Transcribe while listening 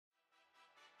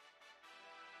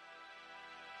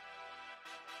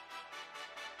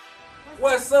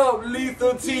What's up,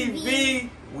 Lethal TV?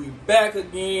 We back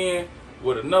again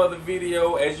with another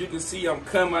video. As you can see, I'm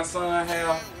cutting my son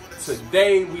hair.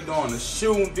 Today we doing a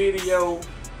shooting video.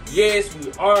 Yes,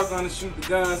 we are gonna shoot the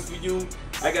guns for you.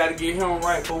 I gotta get him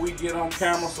right before we get on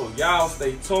camera, so y'all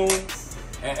stay tuned.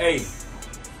 And hey,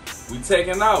 we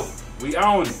taking out. We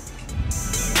own it.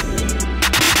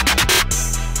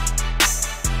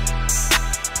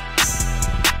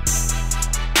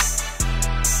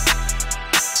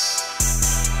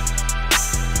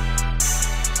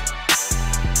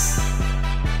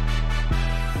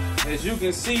 As you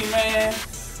can see, man,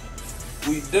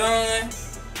 we done.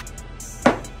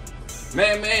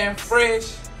 Man,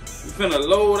 fresh. We finna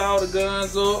load all the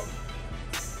guns up.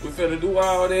 We finna do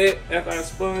all that after I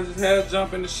sponge his hair,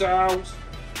 jump in the showers,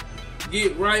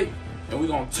 get right, and we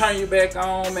gonna turn you back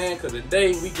on, man, cause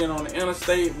today we get on the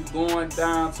interstate. We going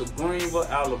down to Greenville,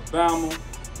 Alabama,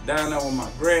 down there with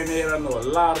my granddad. I know a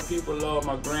lot of people love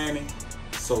my granny,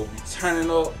 so we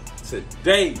turning up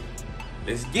today.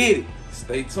 Let's get it.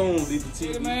 Stay tuned, Lethal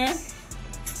TV. Man,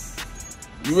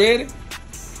 you ready?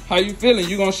 How you feeling?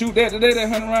 You gonna shoot that today, that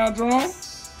 100-round drum?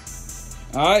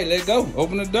 All right, let's go.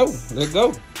 Open the door. Let's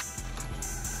go.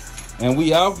 And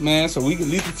we out, man. So we can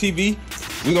Lethal TV.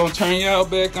 We gonna turn y'all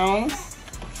back on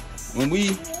when we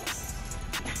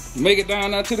make it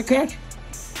down out to the country.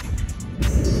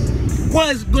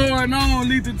 What's going on,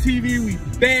 Lethal TV? We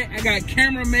back. I got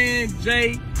cameraman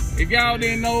Jay. If y'all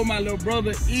didn't know, my little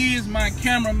brother is my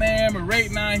cameraman, but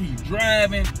right now he's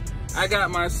driving. I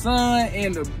got my son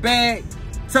in the back.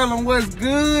 Tell him what's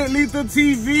good, Lethal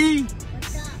TV.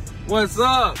 What's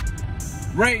up?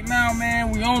 Right now,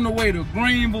 man, we on the way to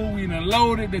Greenville. We done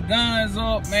loaded the guns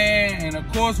up, man. And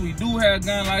of course, we do have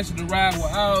gun license to ride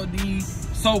with all these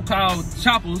so-called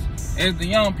choppers, as the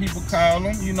young people call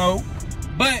them, you know.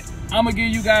 But I'm gonna give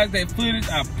you guys that footage.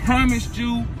 I promised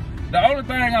you. The only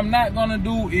thing I'm not gonna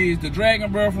do is the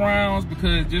Dragon Breath rounds,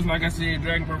 because just like I said,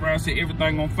 Dragon Breath rounds said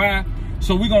everything on fire.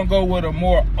 So we're gonna go with a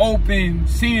more open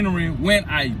scenery when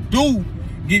I do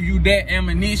give you that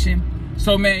ammunition.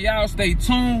 So man, y'all stay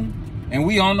tuned, and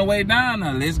we on the way down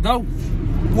now. Let's go.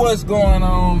 What's going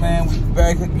on, man? We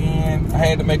back again. I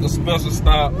had to make a special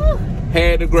stop.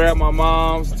 Had to grab my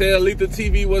mom's. Tell Lethal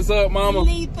TV what's up, mama.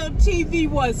 Lethal TV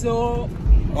what's up.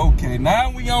 Okay, now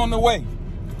we on the way.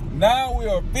 Now we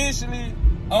are officially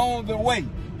on the way.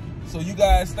 So you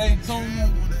guys stay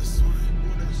tuned.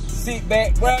 Sit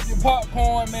back, grab your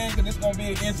popcorn, man, because it's going to be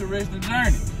an interesting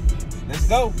journey. Let's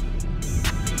go.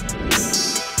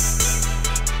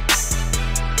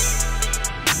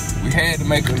 We had to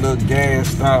make a little gas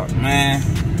stop, man.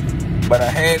 But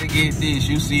I had to get this.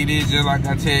 You see this, just like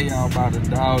I tell y'all about the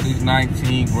dog, these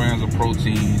 19 grams of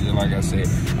protein, just like I said.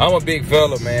 I'm a big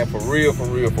fella, man, for real.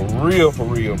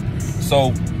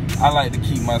 So I like to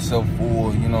keep myself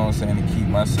full, you know what I'm saying, to keep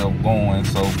myself going.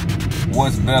 So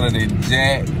what's better than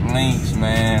Jack Links,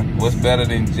 man? What's better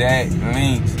than Jack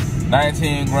Links?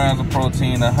 19 grams of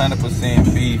protein,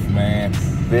 100% beef, man.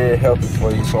 Very healthy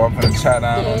for you. So I'm gonna try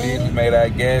down on this. We made our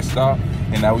gas stop,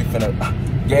 and now we finna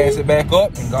gas it back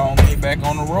up and go on get back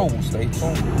on the road. Stay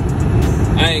tuned.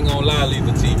 I ain't gonna lie,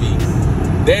 Lethal TV.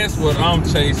 That's what I'm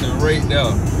chasing right there.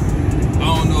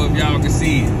 I don't know if y'all can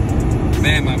see it.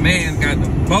 Man, my man's got the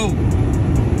boat.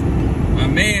 My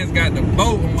man's got the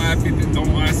boat on I-50, on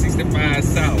I-65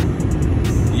 South.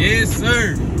 Yes,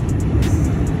 sir.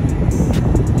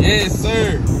 Yes,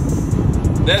 sir.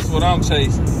 That's what I'm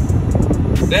chasing.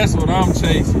 That's what I'm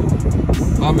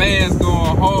chasing. My man's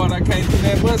going hard. I can't do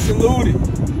nothing but salute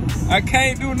him. I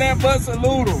can't do nothing but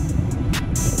salute him.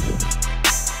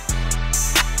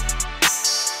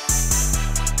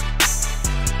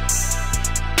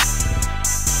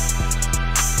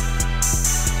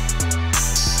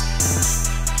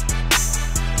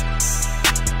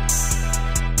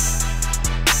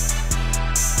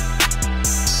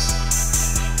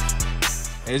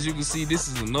 As you can see, this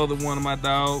is another one of my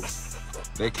dogs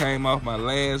that came off my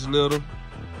last litter.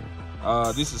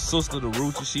 This is Sister the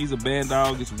Rooster. She's a band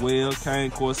dog as well.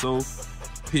 Cane Corso,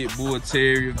 Pit Bull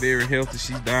Terrier, very healthy.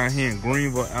 She's down here in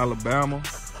Greenville, Alabama.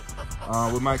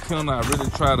 With my kennel, I really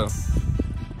try to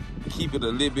keep it a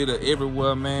little bit of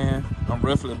everywhere, man. I'm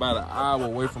roughly about an hour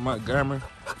away from Montgomery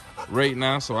right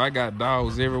now, so I got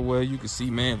dogs everywhere. You can see,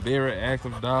 man, very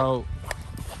active dog,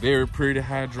 very pretty,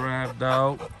 high drive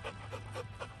dog.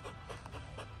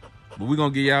 But we're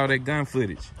gonna give y'all that gun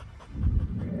footage.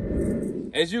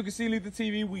 As you can see, Lethal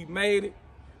TV, we made it.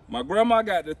 My grandma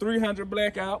got the 300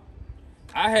 Blackout.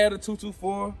 I had a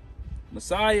 224.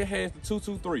 Messiah has the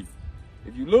 223.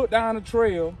 If you look down the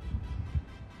trail,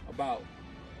 about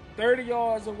 30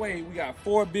 yards away, we got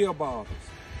 4 bill barbers.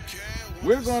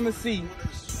 we're gonna see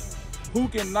who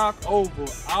can knock over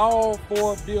all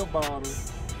 4 beer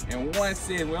bottles in 1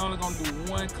 second. We're only gonna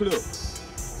do 1 clip.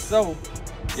 So,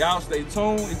 y'all stay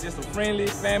tuned. It's just a friendly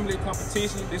family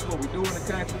competition. This is what we do in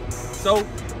the country. So,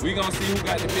 we're gonna see who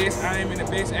got the best aim and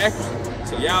the best accuracy.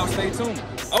 So, y'all stay tuned.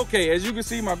 Okay, as you can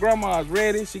see, my grandma's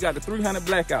ready. She got the 300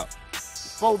 Blackout.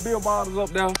 4 beer bottles up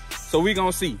there. So, we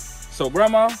gonna see. So,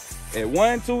 grandma, at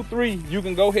 1, 2, 3, you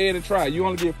can go ahead and try. You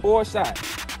only get 4 shots.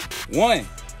 1,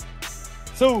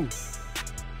 2,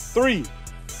 3.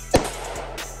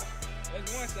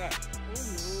 That's 1 shot.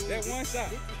 That's 1 shot.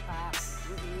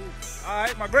 All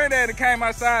right, my granddaddy came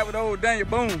outside with the old Daniel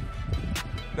Boone.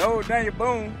 The old Daniel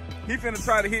Boone. He finna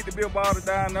try to hit the beer bottle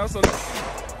down there. So,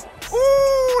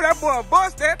 ooh, that boy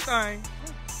bust that thing.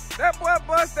 That boy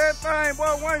bust that thing,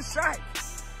 boy. 1 shot.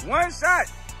 1 shot.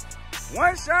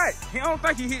 1 shot. He don't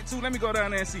think he hit 2. Let me go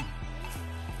down there and see.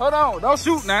 Hold on. Don't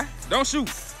shoot now. Don't shoot.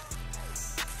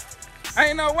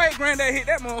 Ain't no way granddad hit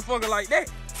that motherfucker like that.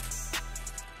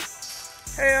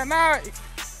 Hell nah.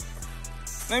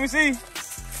 Let me see.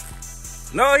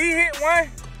 No, he hit 1.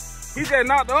 He just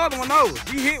knocked the other one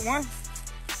over. He hit 1.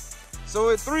 So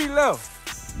it's 3 left.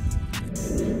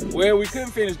 Well, we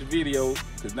couldn't finish the video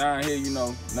because down here, you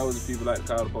know, nosy people like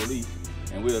to call the police.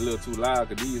 And we're a little too loud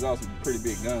because these are some pretty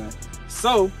big guns.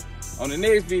 So, on the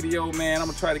next video, man, I'm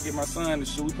going to try to get my son to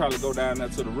shoot. We probably go down there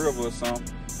to the river or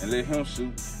something and let him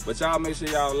shoot. But y'all make sure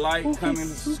y'all like, comment, and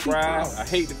subscribe. I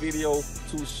hate the video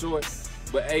too short.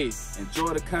 But hey,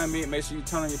 enjoy the comment. Make sure you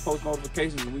turn on your post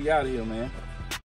notifications and we out of here, man.